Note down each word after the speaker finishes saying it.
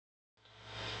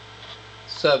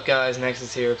What's up, guys?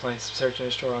 Nexus here, playing some Search and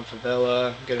Destroy on Favela.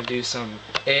 I'm gonna do some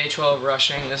AA-12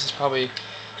 rushing. This is probably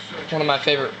one of my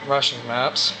favorite rushing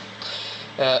maps.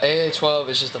 AA-12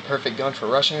 is just the perfect gun for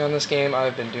rushing on this game.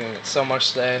 I've been doing it so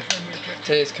much today.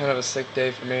 Today's kind of a sick day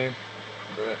for me,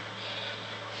 but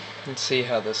let's see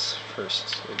how this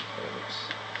first goes.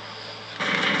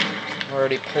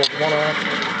 Already pulled one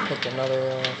off, picked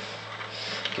another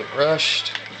off, get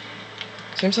rushed.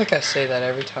 Seems like I say that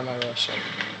every time I rush him.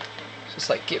 Just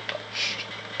like, get rushed.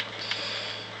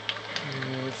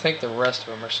 I think the rest of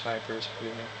them are snipers,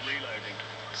 pretty much.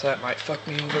 So that might fuck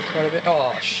me over quite a bit.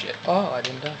 Oh, shit. Oh, I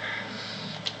didn't die.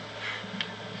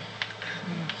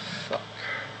 Oh, fuck.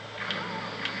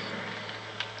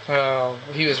 Oh,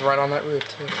 he was right on that roof,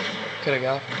 too. Could've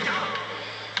got him.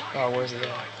 Oh, where's he at?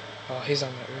 Oh, he's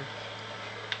on that roof.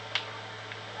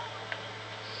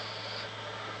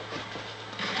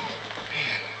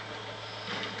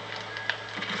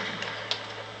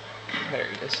 There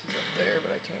he is. He's up there,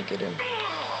 but I can't get him.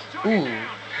 Ooh.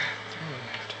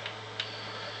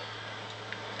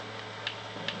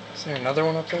 Is there another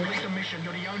one up there?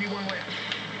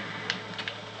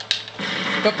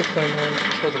 Got the claymore.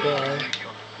 Kill the guy.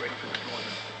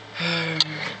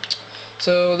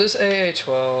 So this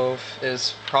AA-12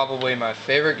 is probably my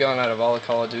favorite gun out of all the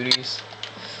Call of Duties.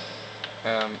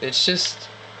 It's just...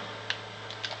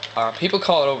 people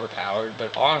call it overpowered,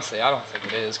 but honestly, I don't think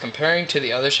it is. Comparing to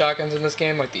the other shotguns in this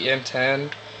game, like the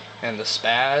M10 and the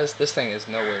Spaz, this thing is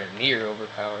nowhere near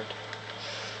overpowered.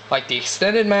 Like, the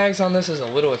extended mags on this is a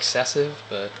little excessive,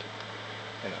 but,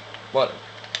 you know, whatever.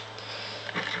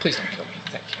 Please don't kill me,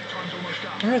 thank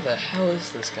you. Where the hell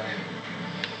is this guy?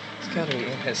 He's gotta be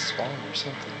in his spawn or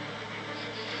something.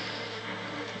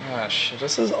 Ah, shit,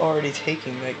 this is already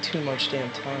taking, like, too much damn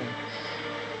time.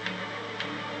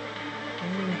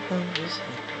 Where the hell is he?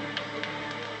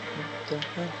 What the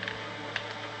hell?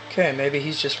 Okay, maybe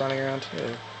he's just running around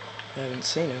too. I haven't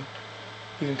seen him.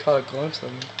 Even caught a glimpse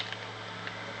of him.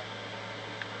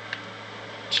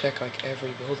 Check like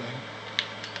every building.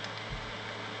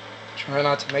 Try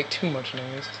not to make too much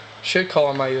noise. Should call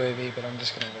on my UAV, but I'm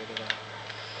just gonna wait it out.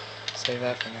 Save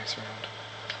that for next round.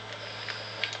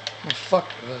 Oh, fuck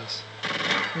this.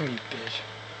 Oh, you bitch.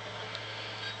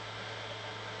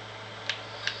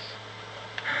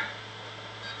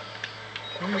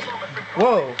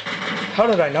 Whoa! How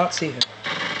did I not see him?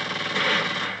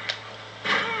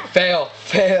 Fail!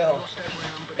 Fail!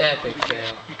 Epic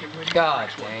fail. God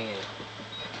dang it.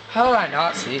 How did I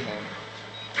not see him?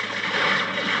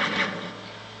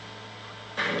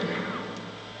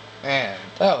 Man,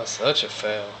 that was such a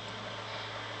fail.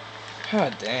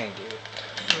 God dang, dude.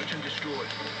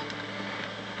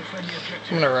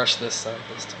 I'm gonna rush this side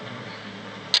this time.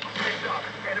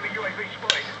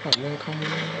 Oh, you wanna come in?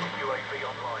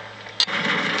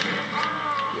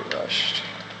 Get rushed.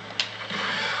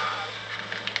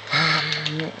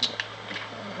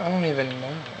 I don't even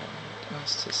know what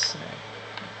else to say.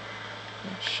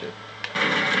 Oh shit.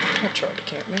 Don't try to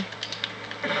camp me.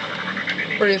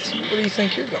 Where do you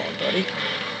think you're going, buddy?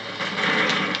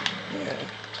 Yeah,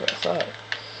 that's what I thought.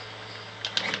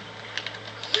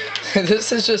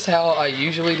 This is just how I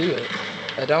usually do it.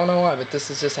 I don't know why, but this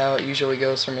is just how it usually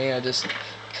goes for me. This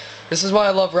is why I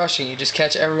love rushing. You just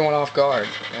catch everyone off guard,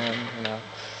 and you know,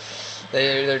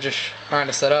 they're just trying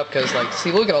to set up because, like,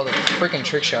 see, look at all the freaking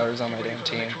trick shotters on my damn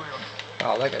team.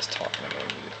 Oh, that guy's talking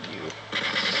about you.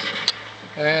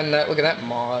 And look at that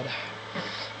mod.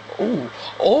 Oh,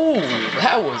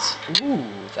 that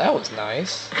was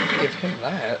nice. Give him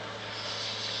that.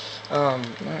 Alright.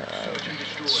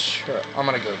 Sure. I'm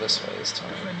gonna go this way this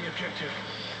time.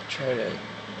 Try to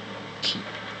keep.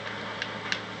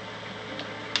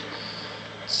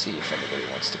 See if anybody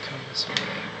wants to come this way.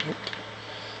 Nope.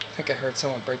 I think I heard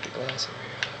someone break the glass over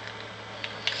here.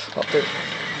 Oh, there.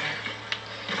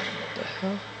 What the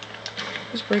hell?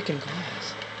 Who's breaking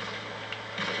glass?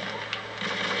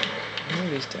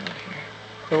 Nobody's down here.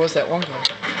 There was that one guy.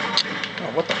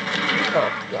 Oh, what the? Oh,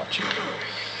 got you.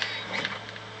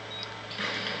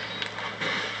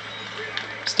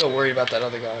 Still worried about that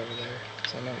other guy over there.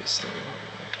 So I know he's still over there.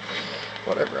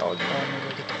 Whatever, I'll go and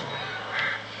go get the ball.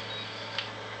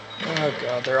 Oh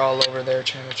god, they're all over there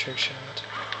trying to trick shot.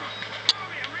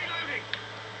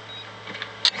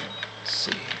 Let's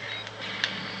see.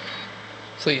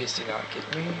 Please do not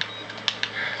get me.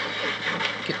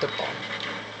 Get the ball.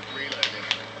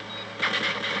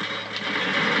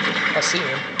 I see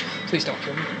him. Please don't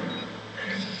kill me.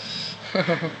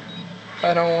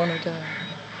 I don't want to die.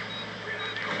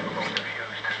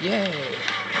 Yay.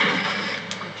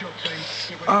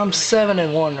 I'm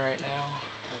 7-1 right now.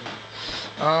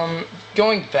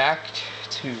 Going back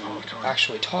to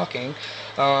actually talking,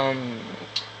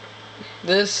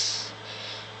 this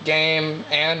game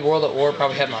and World at War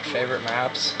probably had my favorite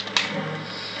maps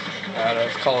out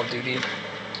of Call of Duty.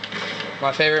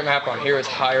 My favorite map on here is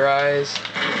High Rise,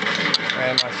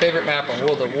 and my favorite map on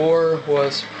World at War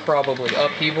was probably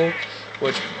Upheaval,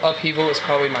 which Upheaval is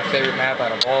probably my favorite map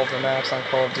out of all of the maps on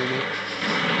Call of Duty.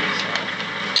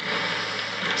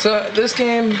 So this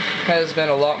game has been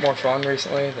a lot more fun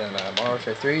recently than Modern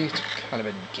Warfare 3. It's kind of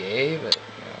been gay, but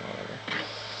whatever.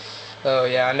 Oh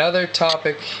yeah, another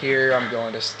topic here I'm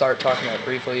going to start talking about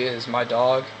briefly is my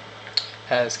dog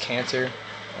has cancer,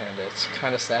 and it's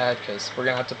kind of sad because we're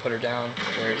going to have to put her down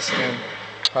very soon,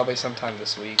 probably sometime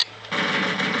this week.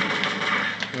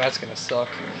 And that's going to suck.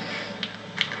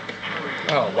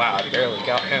 Oh wow, I barely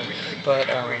got him. But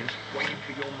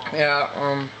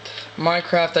yeah,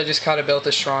 Minecraft, I just kind of built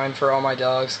a shrine for all my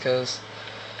dogs because,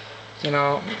 you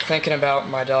know, thinking about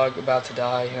my dog about to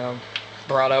die, you know,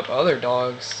 brought up other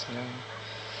dogs, you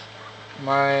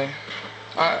know.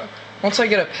 Once I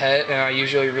get a pet, and I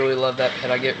usually really love that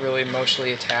pet, I get really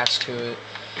emotionally attached to it.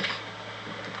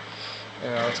 You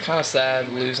know, it's kind of sad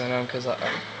losing them because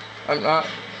I'm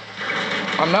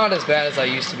not as bad as I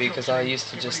used to be, because I used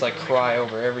to just like cry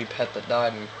over every pet that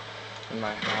died in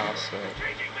my house. So,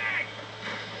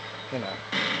 you know,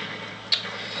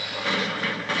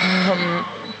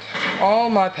 all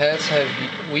my pets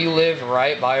we live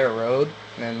right by a road,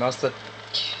 and most of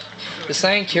the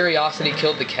saying "curiosity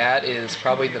killed the cat" is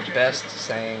probably the best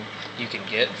saying you can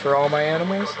get for all my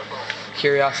animals.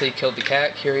 Curiosity killed the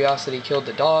cat, curiosity killed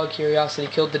the dog, curiosity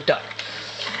killed the duck.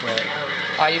 But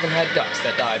I even had ducks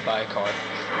that died by a car.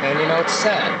 And you know, it's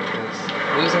sad,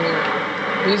 because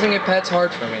losing a pet's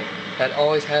hard for me. That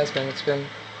always has been.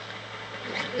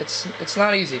 It's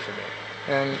not easy for me.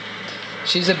 And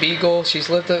she's a beagle. She's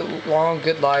lived a long,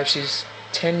 good life. She's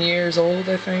 10 years old,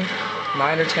 I think,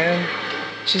 9 or 10.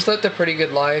 She's lived a pretty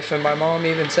good life, and my mom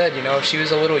even said, you know, if she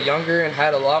was a little younger and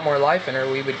had a lot more life in her,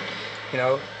 we would, you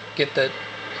know, get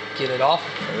it off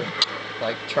of her,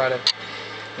 like try to,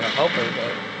 you know, help her.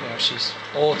 But you know, she's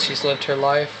old. She's lived her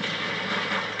life.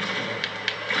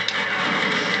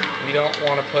 We don't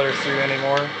want to put her through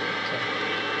anymore. So.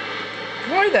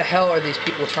 Why the hell are these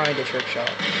people trying to trick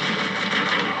shot?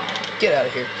 Get out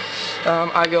of here.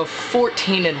 I go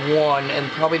 14-1,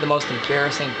 and probably the most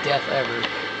embarrassing death ever.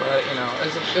 But you know,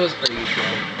 it was pretty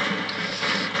good.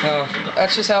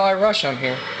 That's just how I rush on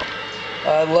here.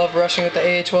 I love rushing with the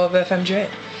AA-12 FMJ.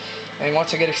 And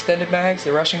once I get extended mags,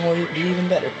 the rushing will be even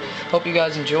better. Hope you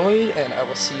guys enjoyed, and I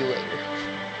will see you later.